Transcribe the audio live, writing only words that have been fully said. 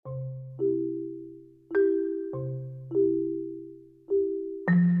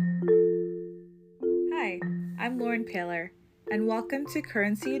Lauren Paler, and welcome to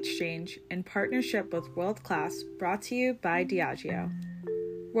Currency Exchange in partnership with World Class, brought to you by Diageo.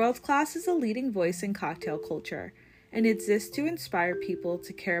 World Class is a leading voice in cocktail culture and exists to inspire people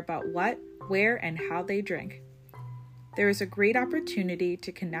to care about what, where, and how they drink. There is a great opportunity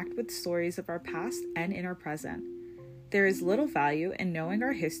to connect with stories of our past and in our present. There is little value in knowing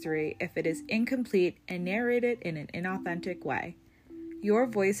our history if it is incomplete and narrated in an inauthentic way. Your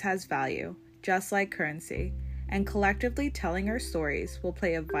voice has value, just like currency, and collectively telling our stories will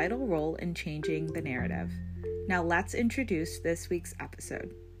play a vital role in changing the narrative. Now let's introduce this week's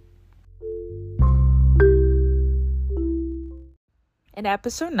episode. In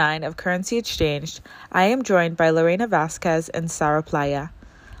episode 9 of Currency Exchanged, I am joined by Lorena Vasquez and Sara Playa.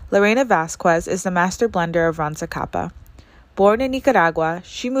 Lorena Vasquez is the master blender of Ranzacapa. Born in Nicaragua,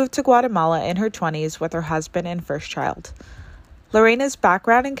 she moved to Guatemala in her 20s with her husband and first child. Lorena's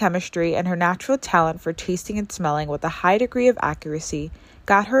background in chemistry and her natural talent for tasting and smelling with a high degree of accuracy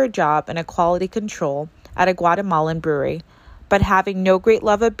got her a job in a quality control at a Guatemalan brewery, but having no great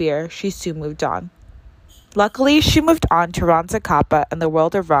love of beer, she soon moved on. Luckily, she moved on to Ranzacapa and the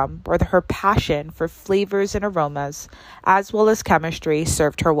world of rum, where her passion for flavors and aromas, as well as chemistry,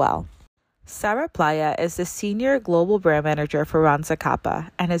 served her well. Sara Playa is the senior global brand manager for Ranzacapa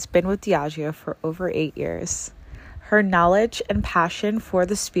and has been with Diageo for over 8 years. Her knowledge and passion for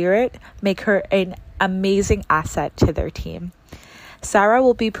the spirit make her an amazing asset to their team. Sara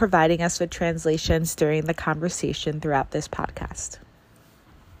will be providing us with translations during the conversation throughout this podcast.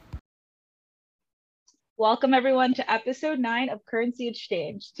 Welcome everyone to episode 9 of Currency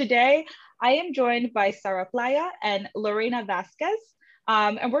Exchange. Today, I am joined by Sara Playa and Lorena Vasquez.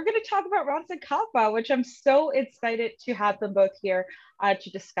 And we're going to talk about Ranzacapa, which I'm so excited to have them both here to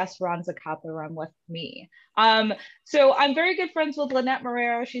discuss Ranzacapa rum with me. So I'm very good friends with Lynette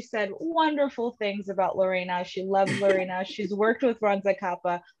Marrero. She said wonderful things about Lorena. She loves Lorena. She's worked with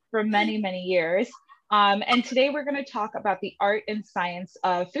Ranzacapa for many, many years. And today we're going to talk about the art and science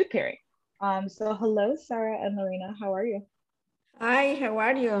of food pairing. So hello, Sara and Lorena. How are you? Hi, how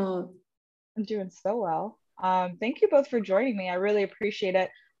are you? I'm doing so well. Thank you both for joining me. I really appreciate it.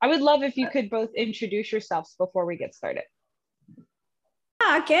 I would love if you could both introduce yourselves before we get started.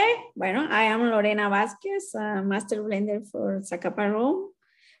 Okay. Bueno, I am Lorena Vasquez, master blender for Zacapa Rum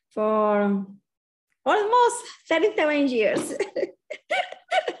for almost 37 years.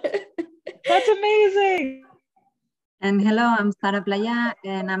 That's amazing. And hello, I'm Sara Playa,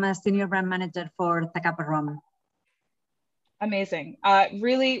 and I'm a senior brand manager for Zacapa Rum. Amazing.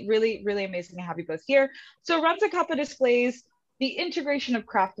 Really, really, really amazing to have you both here. So Ranzacapa displays the integration of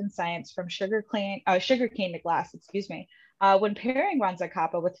craft and science from sugarcane to glass, when pairing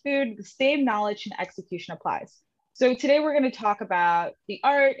Ranzacapa with food, the same knowledge and execution applies. So today we're going to talk about the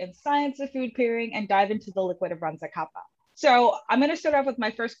art and science of food pairing and dive into the liquid of Ranzacapa. So I'm going to start off with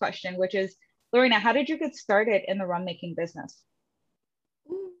my first question, which is, Lorena, how did you get started in the rum making business?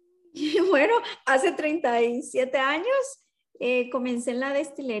 Bueno, hace 37 años comencé en la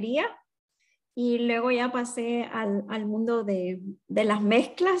destilería y luego ya pasé al mundo de las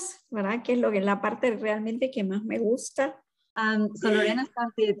mezclas, ¿verdad? Que es la parte realmente que más me gusta. So Lorena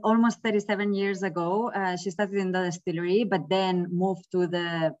started almost 37 years ago. She started in the distillery, but then moved to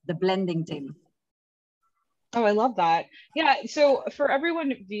the blending team. Oh, I love that. Yeah, so for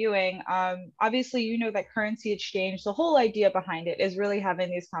everyone viewing, obviously, you know that Currency Exchange, the whole idea behind it is really having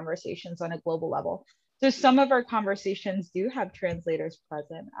these conversations on a global level. So some of our conversations do have translators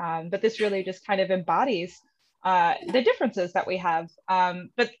present, but this really just kind of embodies the differences that we have.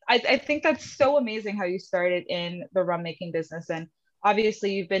 But I think that's so amazing how you started in the rum making business. And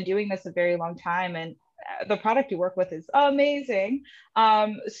obviously, you've been doing this a very long time, and the product you work with is amazing.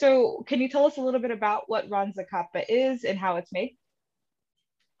 So can you tell us a little bit about what Ranzacapa is and how it's made?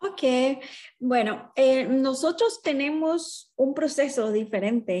 Ok, bueno, nosotros tenemos un proceso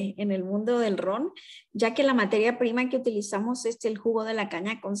diferente en el mundo del ron, ya que la materia prima que utilizamos es el jugo de la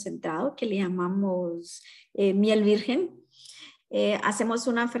caña concentrado, que le llamamos miel virgen. Hacemos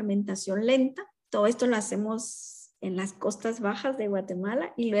una fermentación lenta, todo esto lo hacemos en las costas bajas de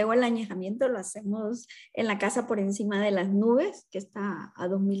Guatemala y luego el añejamiento lo hacemos en la casa por encima de las nubes, que está a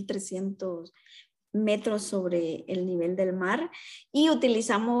 2,300 metros sobre el nivel del mar, y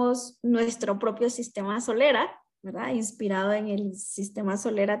utilizamos nuestro propio sistema solera, ¿verdad? Inspirado en el sistema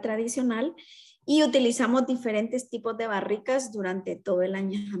solera tradicional, y utilizamos diferentes tipos de barricas durante todo el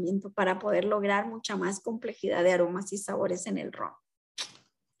añejamiento para poder lograr mucha más complejidad de aromas y sabores en el ron.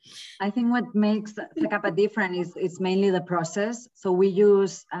 I think what makes Zacapa different is mainly the process. So we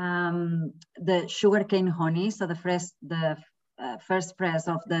use the sugarcane honey, so the first press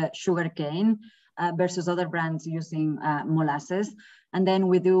of the sugarcane. versus other brands using molasses. And then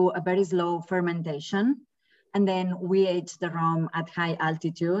we do a very slow fermentation. And then we age the rum at high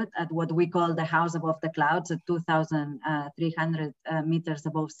altitude at what we call the house above the clouds at 2,300 meters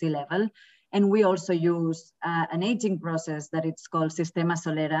above sea level. And we also use an aging process that it's called Sistema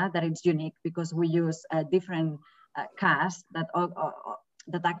Solera, that it's unique because we use a different cask that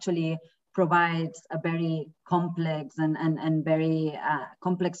actually provides a very complex and very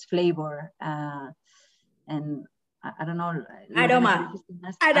complex flavor. And I don't know. Aroma.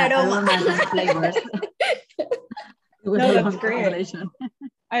 Aroma and flavors. No, that's great.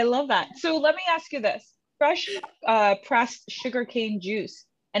 I love that. So let me ask you this. Fresh pressed sugarcane juice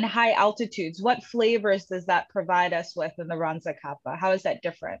and high altitudes, what flavors does that provide us with in the Ron Zacapa? How is that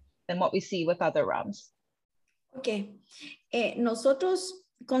different than what we see with other rums? Ok. Nosotros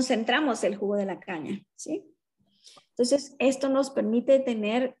concentramos el jugo de la caña, ¿sí? Entonces, esto nos permite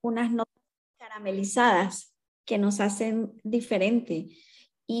tener unas notas caramelizadas que nos hacen diferente.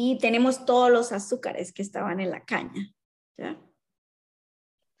 Y tenemos todos los azúcares que estaban en la caña, ¿ya?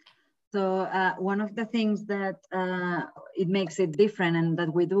 So one of the things that it makes it different and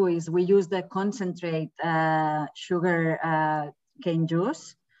that we do is we use the concentrate sugar cane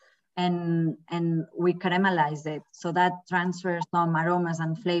juice and we caramelize it. So that transfers some aromas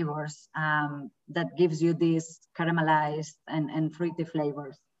and flavors that gives you these caramelized and fruity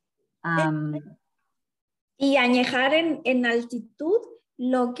flavors. Y añejar en altitud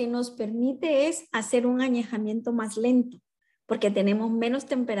lo que nos permite es hacer un añejamiento más lento, porque tenemos menos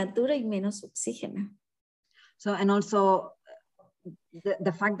temperatura y menos oxígeno. So, and also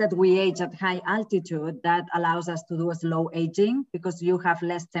the fact that we age at high altitude, that allows us to do a slow aging because you have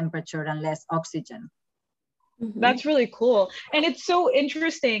less temperature and less oxygen. That's really cool. And it's so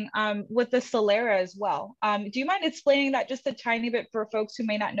interesting with the Solera as well. Do you mind explaining that just a tiny bit for folks who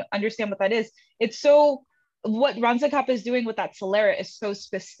may not understand what that is? It's so, what Ron Zacapa is doing with that Solera is so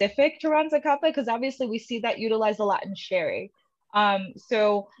specific to Ron Zacapa because obviously we see that utilized a lot in sherry. I'm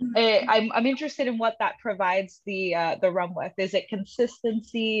interested in what that provides the rum with. Is it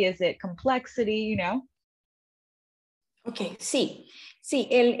consistency? Is it complexity? You know? Ok, sí.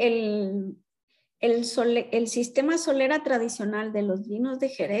 El sistema Solera tradicional de los vinos de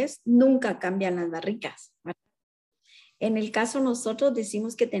Jerez nunca cambian las barricas. En el caso nosotros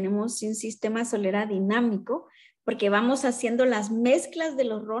decimos que tenemos un sistema Solera dinámico porque vamos haciendo las mezclas de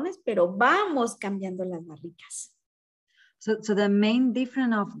los rones, pero vamos cambiando las barricas. So the main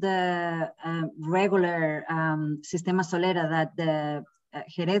difference of the regular Sistema Solera that the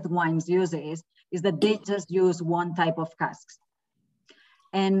Jerez wines uses is that they just use one type of casks.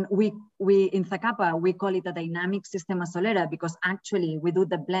 And we in Zacapa, we call it a dynamic Sistema Solera because actually we do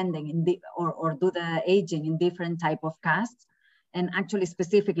the blending in or do the aging in different type of casks, and actually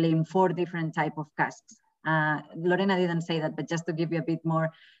specifically in 4 different type of casks. Lorena didn't say that, but just to give you a bit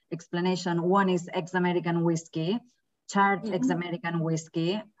more explanation, one is ex-American whiskey, charred ex-American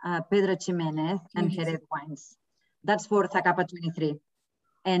whiskey, Pedro Ximénez, and Jerez wines. That's for Zacapa 23.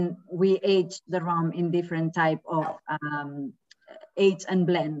 And we age the rum in different type of age and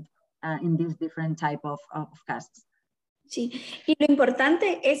blend in these different type of casks. Sí, y lo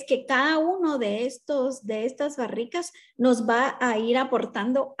importante es que cada uno de estas barricas nos va a ir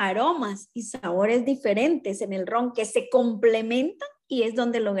aportando aromas y sabores diferentes en el ron que se complementan y es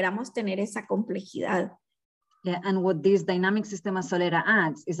donde logramos tener esa complejidad. Yeah, and what this dynamic Sistema Solera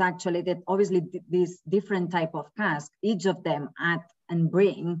adds is actually that obviously these different type of casks, each of them add and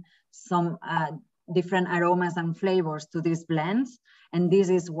bring some different aromas and flavors to these blends. And this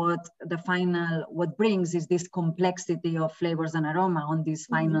is what brings is this complexity of flavors and aroma on this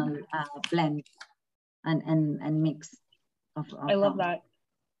final blend and mix. I love that.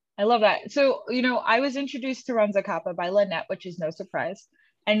 I love that. So, you know, I was introduced to Ron Zacapa by Lynette, which is no surprise.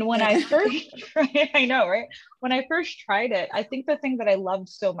 And when I first tried, I know, right? When I first tried it, I think the thing that I loved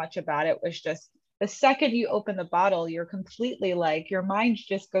so much about it was just the second you open the bottle, you're completely like, your mind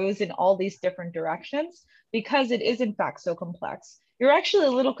just goes in all these different directions because it is in fact so complex. You're actually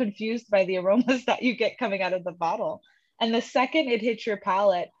a little confused by the aromas that you get coming out of the bottle. And the second it hits your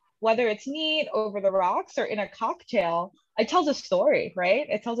palate, whether it's neat, over the rocks, or in a cocktail, it tells a story, right?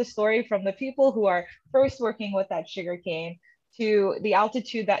 It tells a story from the people who are first working with that sugarcane to the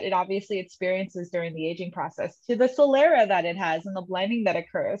altitude that it obviously experiences during the aging process, to the Solera that it has and the blending that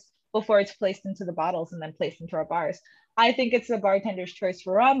occurs before it's placed into the bottles and then placed into our bars. I think it's a bartender's choice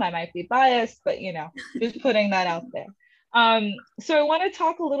for rum. I might be biased, but you know, just putting that out there. So I want to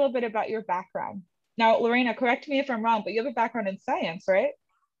talk a little bit about your background. Now, Lorena, correct me if I'm wrong, but you have a background in science, right?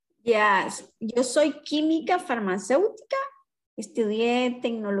 Yes, yo soy química farmacéutica Estudié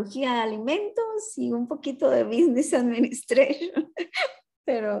tecnología de alimentos y un poquito de business administration.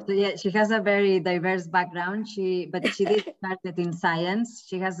 Pero So yeah, she has a very diverse background. But she did started in science.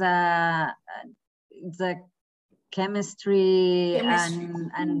 She has it's a chemistry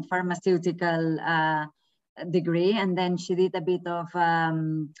and pharmaceutical degree, and then she did a bit of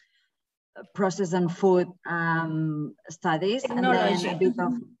process and food studies, technology. And then a bit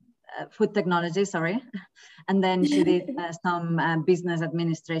of food technology, sorry. And then she did some business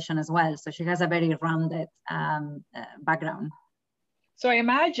administration as well. So she has a very rounded background. So I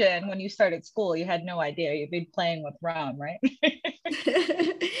imagine when you started school, you had no idea you'd be playing with rum, right?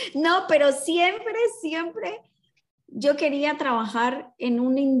 No, pero siempre yo quería trabajar en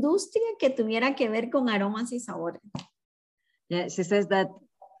una industria que tuviera que ver con aromas y sabores. Yeah, she says that,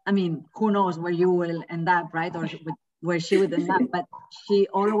 I mean, who knows where you will end up, right? Or where she would end up, but she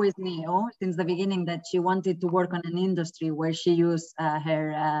always knew since the beginning that she wanted to work on an industry where she used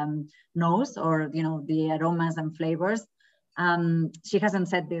her nose, or, you know, the aromas and flavors. She hasn't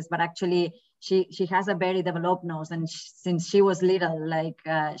said this, but actually she has a very developed nose, and since she was little, like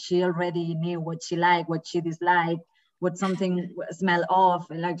she already knew what she liked, what she disliked, what something smelled of.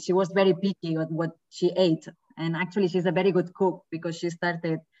 Like she was very picky on what she ate, and actually she's a very good cook because she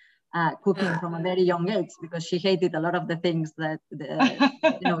started cooking from a very young age because she hated a lot of the things that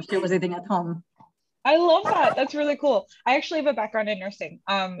you know, she was eating at home. I love that. That's really cool. I actually have a background in nursing,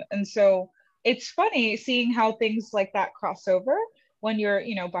 and so it's funny seeing how things like that cross over when you're,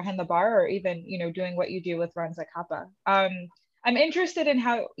 you know, behind the bar or even, you know, doing what you do with Ranza Kappa. I'm interested in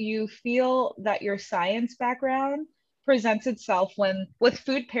how you feel that your science background presents itself when with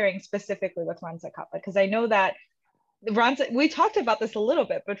food pairing, specifically with Ranza Kappa, because I know that Ranza, we talked about this a little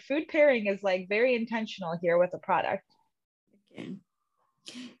bit, but food pairing is like very intentional here with the product. Okay.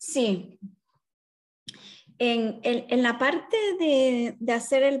 Sí. En la parte de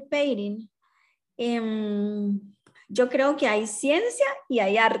hacer el pairing, yo creo que hay ciencia y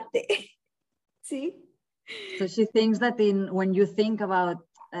hay arte. ¿Sí? So she thinks that when you think about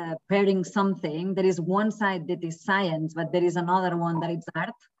pairing something, there is one side that is science, but there is another one that is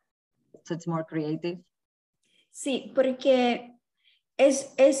art. So it's more creative. Sí, porque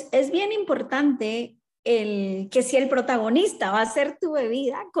es bien importante que si el protagonista va a ser tu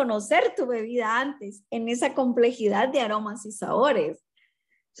bebida, conocer tu bebida antes en esa complejidad de aromas y sabores.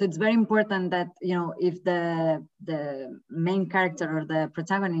 So it's very important that, you know, if the main character or the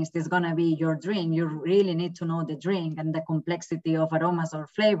protagonist is going to be your drink, you really need to know the drink and the complexity of aromas or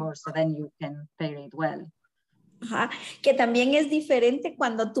flavors, so then you can pair it well. Ajá. Que también es diferente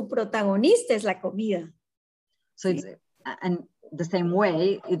cuando tu protagonista es la comida. So it's, and the same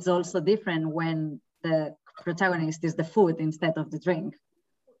way, it's also different when the protagonist is the food instead of the drink.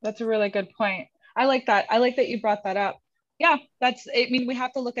 That's a really good point. I like that. I like that you brought that up. Yeah, I mean, we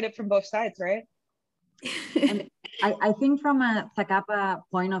have to look at it from both sides, right? And I think from a Zacapa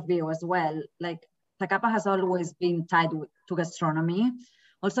point of view as well, like Zacapa has always been tied to gastronomy,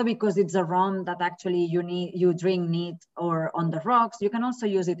 also because it's a rum that actually you drink neat or on the rocks. You can also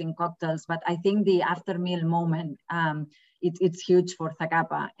use it in cocktails, but I think the after meal moment, it's huge for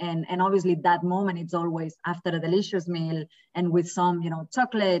Zacapa. And obviously that moment, it's always after a delicious meal and with some, you know,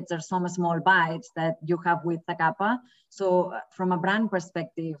 chocolates or some small bites that you have with Zacapa. So from a brand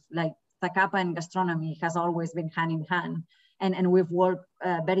perspective, like Zacapa and gastronomy has always been hand in hand. And we've worked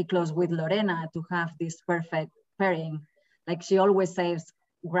very close with Lorena to have this perfect pairing. Like she always says,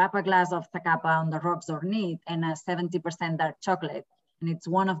 grab a glass of Zacapa on the rocks or neat and a 70% dark chocolate. And it's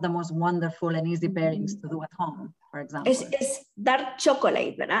one of the most wonderful and easy pairings to do at home, for example. Es dark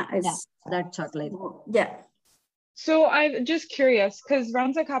chocolate, ¿verdad? Yeah, dark chocolate. Yeah. So I'm just curious, because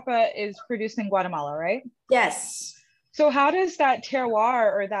Ranza Kappa is produced in Guatemala, right? Yes. So how does that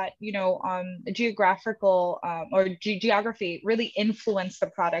terroir or that, you know, geographical or geography really influence the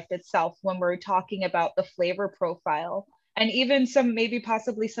product itself when we're talking about the flavor profile and even maybe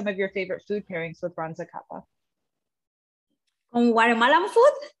possibly some of your favorite food pairings with Ranza Kappa? ¿Con Guatemalan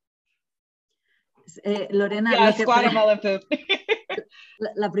food? Lorena, yes, Guatemalan food.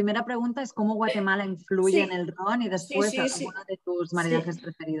 La primera pregunta es cómo Guatemala influye en el ron y después alguno de tus maridajes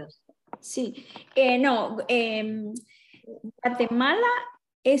preferidos. Sí, Guatemala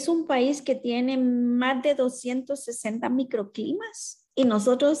es un país que tiene más de 260 microclimas y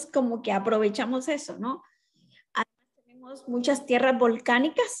nosotros como que aprovechamos eso, ¿no? Además tenemos muchas tierras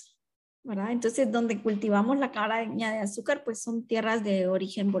volcánicas, ¿verdad? Entonces donde cultivamos la caña de azúcar pues son tierras de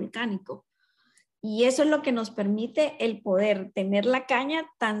origen volcánico. Y eso es lo que nos permite el poder tener la caña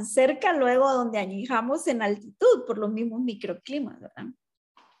tan cerca luego donde añejamos en altitud por los mismos microclimas, ¿verdad?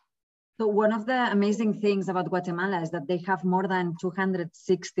 So one of the amazing things about Guatemala is that they have more than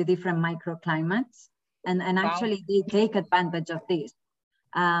 260 different microclimates, and actually they take advantage of this.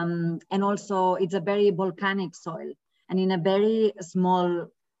 And also it's a very volcanic soil, and in a very small,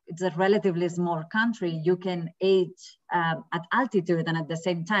 it's a relatively small country, you can age at altitude and at the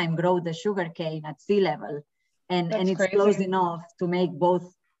same time grow the sugarcane at sea level. And it's crazy. Close enough to make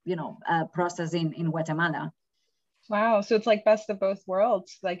both, process in Guatemala. Wow, so it's like best of both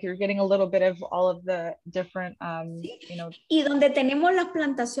worlds. Like you're getting a little bit of all of the different, Y donde tenemos las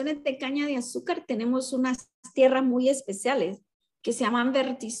plantaciones de caña de azúcar, tenemos unas tierras muy especiales que se llaman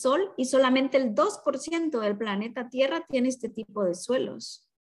vertisol y solamente el 2% del planeta Tierra tiene este tipo de suelos.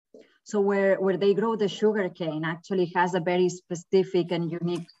 So where they grow the sugar cane actually has a very specific and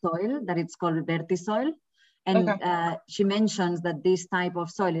unique soil that it's called vertisoil. And she mentions that this type of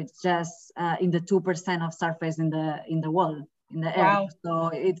soil is just in the 2% of surface in the world, in the earth.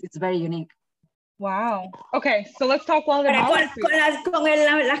 So it's very unique. Wow. Okay, so let's talk Guatemala. Con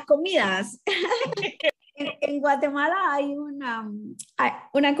las comidas. En Guatemala hay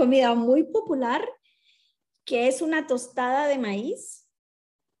una comida muy popular que es una tostada de maíz,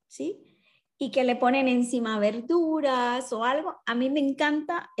 ¿sí? Y que le ponen encima verduras o algo. A mí me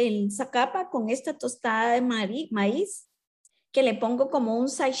encanta el zacapa con esta tostada de maíz, que le pongo como un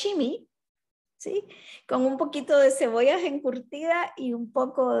sashimi, ¿sí? Con un poquito de cebollas encurtida y un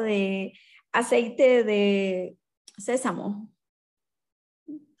poco de aceite de sésamo.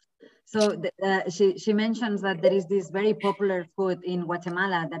 So she mentions that there is this very popular food in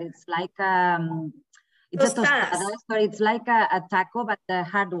Guatemala that it's like it's tostadas. A tostada, so it's like a taco, but the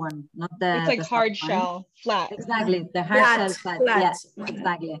hard one, not the. It's like the hard shell, flat. Exactly, the hard shell flat. Yeah,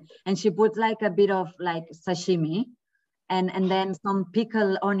 exactly. And she put like a bit of like sashimi, and then some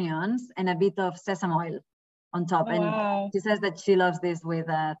pickled onions and a bit of sesame oil on top. Oh, wow. And she says that she loves this with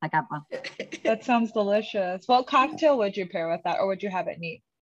zacapa. That sounds delicious. What cocktail would you pair with that, or would you have it neat?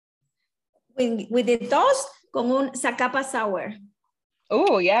 With the toast, con un zacapa sour.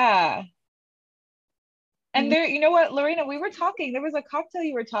 Oh, yeah. And there, you know what, Lorena, we were talking, there was a cocktail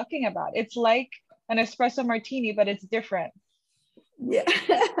you were talking about. It's like an espresso martini, but it's different. Yeah.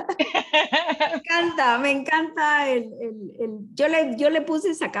 Me encanta yo le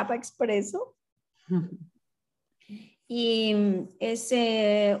puse zacapa expreso. Y es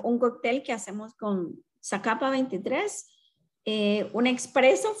un cóctel que hacemos con zacapa 23, un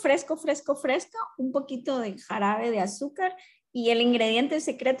expreso fresco, un poquito de jarabe de azúcar, y el ingrediente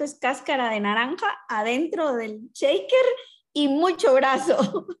secreto es cáscara de naranja adentro del shaker y mucho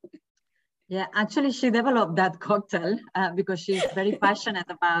brazo. Yeah, actually she developed that cocktail because she's very passionate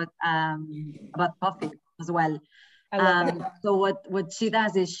about coffee as well. I love that. So what she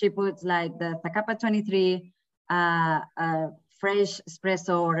does is she puts like the Zacapa 23, fresh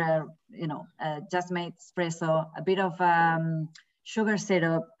espresso or just made espresso, a bit of sugar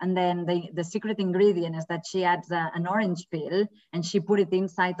syrup, and then the secret ingredient is that she adds an orange peel and she put it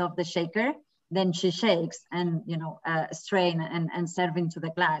inside of the shaker. Then she shakes and strain and serve into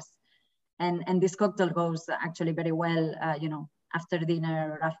the glass. And this cocktail goes actually very well, after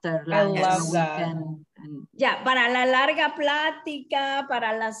dinner or after lunch. I love that. And ya, para la larga plática,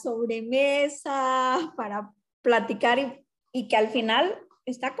 para la sobremesa, para platicar y que al final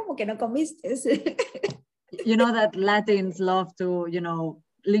está como que no comiste. You know that Latins love to,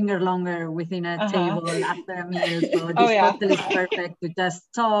 linger longer within a table after a meal. So this cocktail is perfect to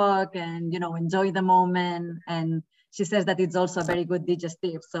just talk and, enjoy the moment. And she says that it's also very good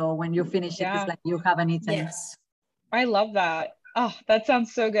digestive. So when you finish it, it's like you haven't eaten. Yes. I love that. Oh, that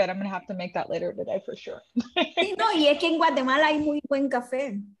sounds so good. I'm going to have to make that later today for sure. Sí, no, y es que en Guatemala hay muy buen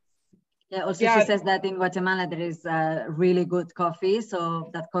café. Yeah, also she says that in Guatemala there is really good coffee. So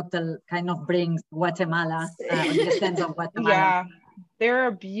that cocktail kind of brings Guatemala, the sense of Guatemala. Yeah, there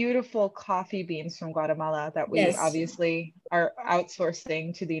are beautiful coffee beans from Guatemala that we obviously are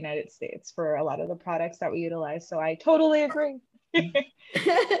outsourcing to the United States for a lot of the products that we utilize. So I totally agree.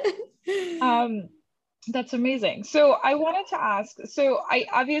 That's amazing. So I wanted to ask,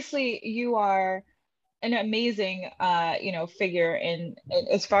 obviously you are an amazing, figure in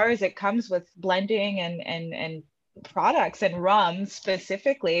as far as it comes with blending and products and rum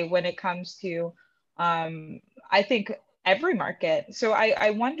specifically when it comes to, I think every market. So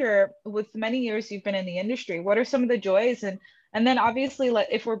I wonder, with many years you've been in the industry, what are some of the joys and then obviously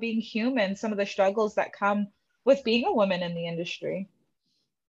if we're being human, some of the struggles that come with being a woman in the industry?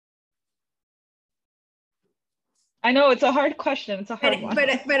 I know it's a hard question. It's a hard one.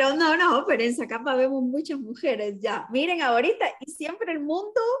 Pero en Zacapa vemos muchas mujeres ya. Miren ahorita, y siempre el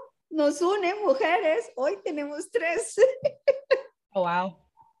mundo nos une mujeres. Hoy tenemos 3. Oh, wow.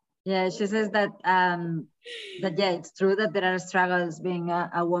 Yeah, she says that that yeah, it's true that there are struggles being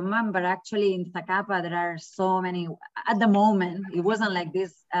a woman, but actually in Zacapa there are so many. At the moment, it wasn't like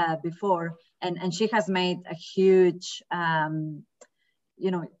this before, and she has made a huge.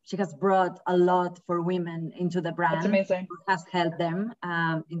 She has brought a lot for women into the brand. That's amazing. Has helped them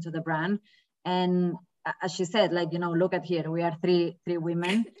into the brand, and as she said, like look at here, we are three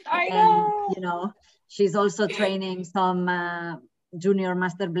women. I know. And she's also training some junior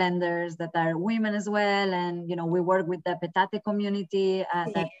master blenders that are women as well, and we work with the petate community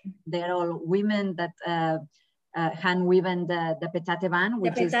that they're all women that hand weaving the petate ban,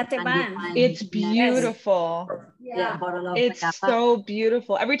 which is it's beautiful. Yeah, bottle of it's Zacapa. So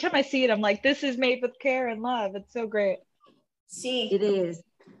beautiful. Every time I see it, I'm like, this is made with care and love. It's so great. Sí. It is.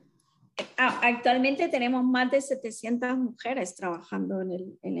 Actualmente tenemos más de 700 mujeres trabajando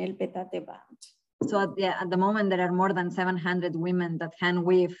en el petate band. So at the moment there are more than 700 women that hand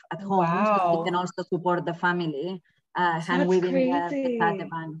weave at home. Wow. So we can also support the family hand weaving the petate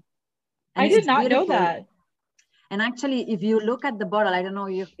band. I did not know that. And actually, if you look at the bottle, I don't know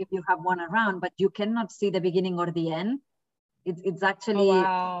if you have one around, but you cannot see the beginning or the end. It's actually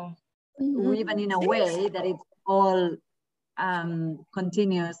weaving in a way that it's all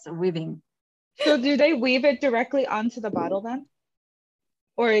continuous weaving. So do they weave it directly onto the bottle then?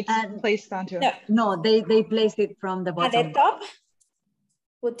 Or it's placed onto it? No, they place it from the bottom. At the top?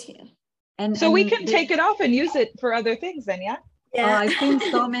 Put here. And we can take it off and use it for other things then, yeah? Yeah. Oh, I've seen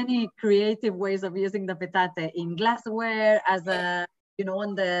so many creative ways of using the petate in glassware, as a,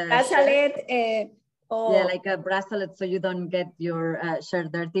 on the bracelet. Yeah, like a bracelet so you don't get your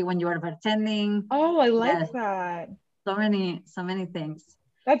shirt dirty when you are bartending. Oh, I like that. So many things.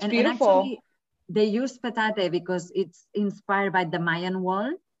 That's beautiful. And actually, they use petate because it's inspired by the Mayan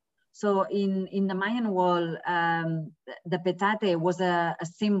wall. So in the Mayan wall, the petate was a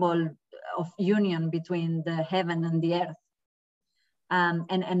symbol of union between the heaven and the earth.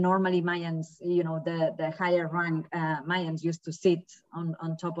 And normally Mayans, the higher rank Mayans used to sit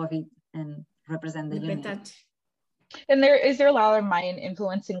on top of it and represent the union. And is there a lot of Mayan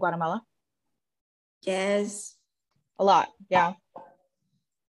influence in Guatemala? Yes. A lot, yeah.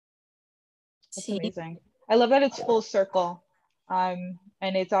 That's amazing. I love that it's full circle. And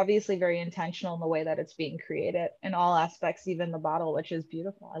it's obviously very intentional in the way that it's being created in all aspects, even the bottle, which is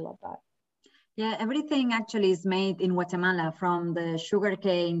beautiful. I love that. Yeah, everything actually is made in Guatemala, from the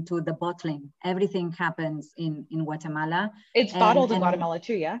sugarcane to the bottling. Everything happens in Guatemala. It's bottled in Guatemala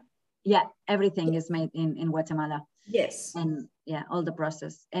too, yeah? Yeah, everything is made in Guatemala. Yes. And yeah, all the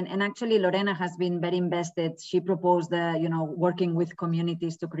process. And actually Lorena has been very invested. She proposed working with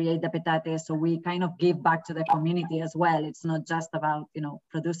communities to create the petate. So we kind of give back to the community as well. It's not just about,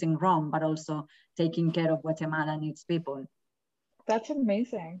 producing rum, but also taking care of Guatemala and its people. That's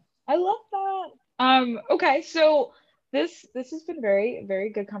amazing. I love that. Okay, so this has been very, very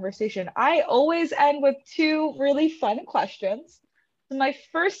good conversation. I always end with two really fun questions. So my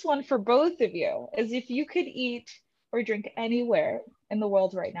first one for both of you is, if you could eat or drink anywhere in the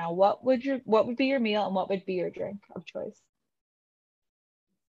world right now, what would be your meal and what would be your drink of choice?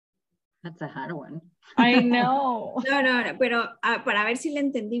 That's a hard one. I know. No, pero para ver si le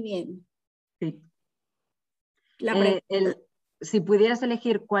entendí bien. Sí. Si pudieras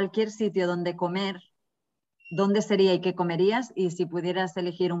elegir cualquier sitio donde comer, ¿dónde sería y qué comerías? Y si pudieras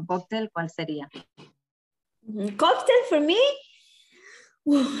elegir un cóctel, ¿cuál sería? Cocktail for me?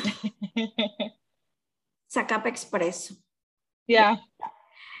 Zacapa Expresso. Yeah.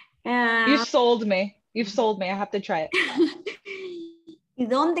 You sold me. You've sold me. I have to try it. ¿Y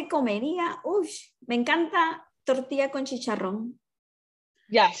dónde comería? Me encanta tortilla con chicharrón.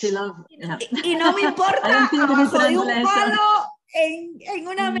 Yes. Y no me importa, soy un palo en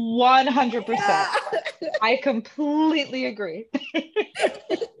una... 100%. I completely agree.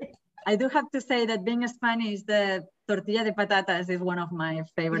 I do have to say that being Spanish, the tortilla de patatas is one of my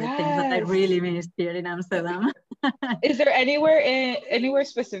favorite things that I really missed here in Amsterdam. Is there anywhere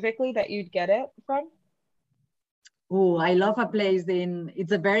specifically that you'd get it from? Oh, I love a place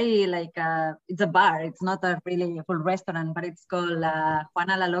it's a very it's a bar. It's not a really full restaurant, but it's called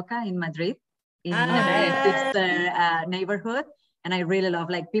Juana la Loca in Madrid, in a very hipster neighborhood. And I really love,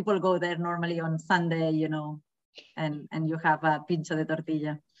 people go there normally on Sunday, and you have a pincho de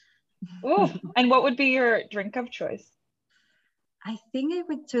tortilla. Oh, and what would be your drink of choice? I think I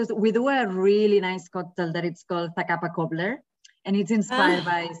would choose, we do a really nice cocktail that it's called Zacapa Cobbler, and it's inspired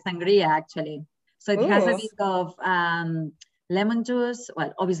by sangria, actually. So it has a bit of lemon juice,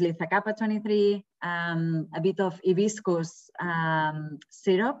 well, obviously Zacapa 23, a bit of hibiscus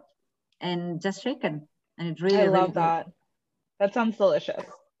syrup, and just shaken. And it really, I love that. That sounds delicious.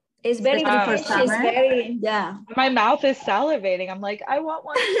 It's very Especially for fresh. It's summer. very, yeah. My mouth is salivating. I'm like, I want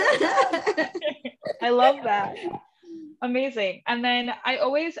one. I love that. Amazing. And then I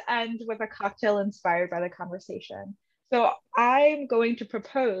always end with a cocktail inspired by the conversation. So I'm going to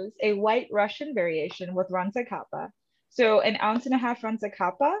propose a white Russian variation with Ranzakapa. So 1.5 ounces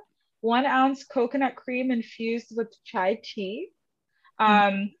Ranzakapa, 1 ounce coconut cream infused with chai tea,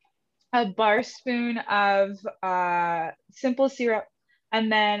 a bar spoon of simple syrup, and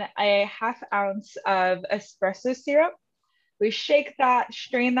then a 1/2 ounce of espresso syrup. We shake that,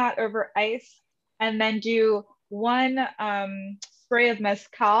 strain that over ice, and then do 1 spray of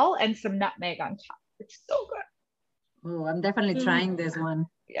mezcal and some nutmeg on top. It's so good. Oh, I'm definitely trying this one.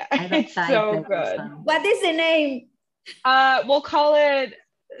 Yeah, I love it's Thai so flavors, good. so. What is the name? We'll call it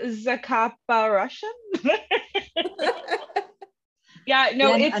Zacapa Russian. Yeah,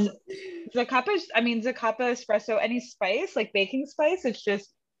 no, Yeah, it's Zacapa. I mean, Zacapa espresso, any spice, like baking spice, it's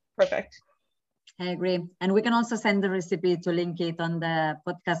just perfect. I agree. And we can also send the recipe to link it on the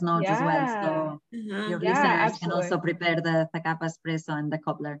podcast notes as well. So your listeners can also prepare the Zacapa espresso and the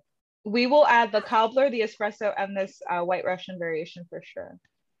cobbler. We will add the cobbler, the espresso, and this white Russian variation for sure.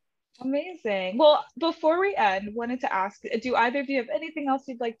 Amazing. Well, before we end, wanted to ask, do either of you have anything else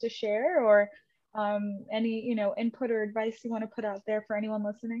you'd like to share, or any, input or advice you want to put out there for anyone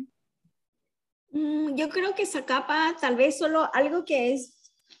listening? Yo creo que Zacapa, tal vez solo algo que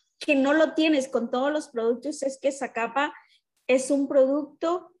no lo tienes con todos los productos, es que Zacapa es un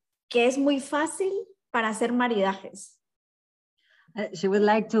producto que es muy fácil para hacer maridajes. She would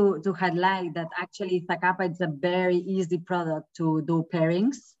like to highlight that actually Zacapa is a very easy product to do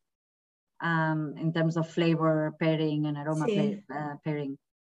pairings in terms of flavor pairing and aroma pairing.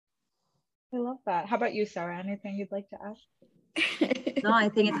 I love that. How about you, Sarah? Anything you'd like to add? No, I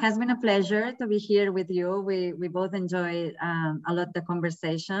think it has been a pleasure to be here with you. We both enjoyed a lot the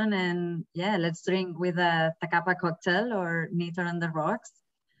conversation, and yeah, let's drink with a Zacapa cocktail or Neater on the Rocks.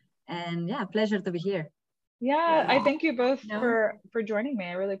 And yeah, pleasure to be here. Yeah, I thank you both for joining me.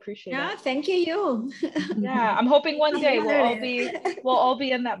 I really appreciate it. Yeah, thank you. Yeah, I'm hoping one day we'll all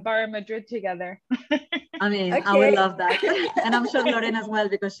be in that bar in Madrid together. I mean, okay. I would love that. And I'm sure Lorena as well,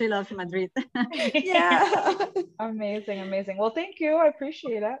 because she loves Madrid. Yeah. Amazing. Well, thank you. I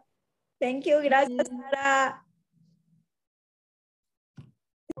appreciate it. Thank you. Gracias, Sara.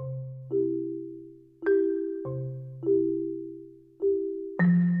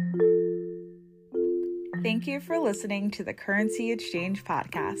 Thank you for listening to the Currency Exchange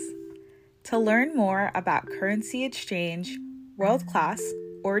podcast. To learn more about currency exchange, world class,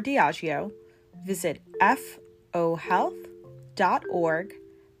 or Diageo, visit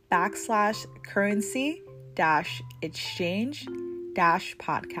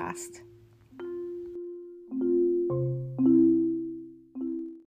fohealth.org/currency-exchange-podcast.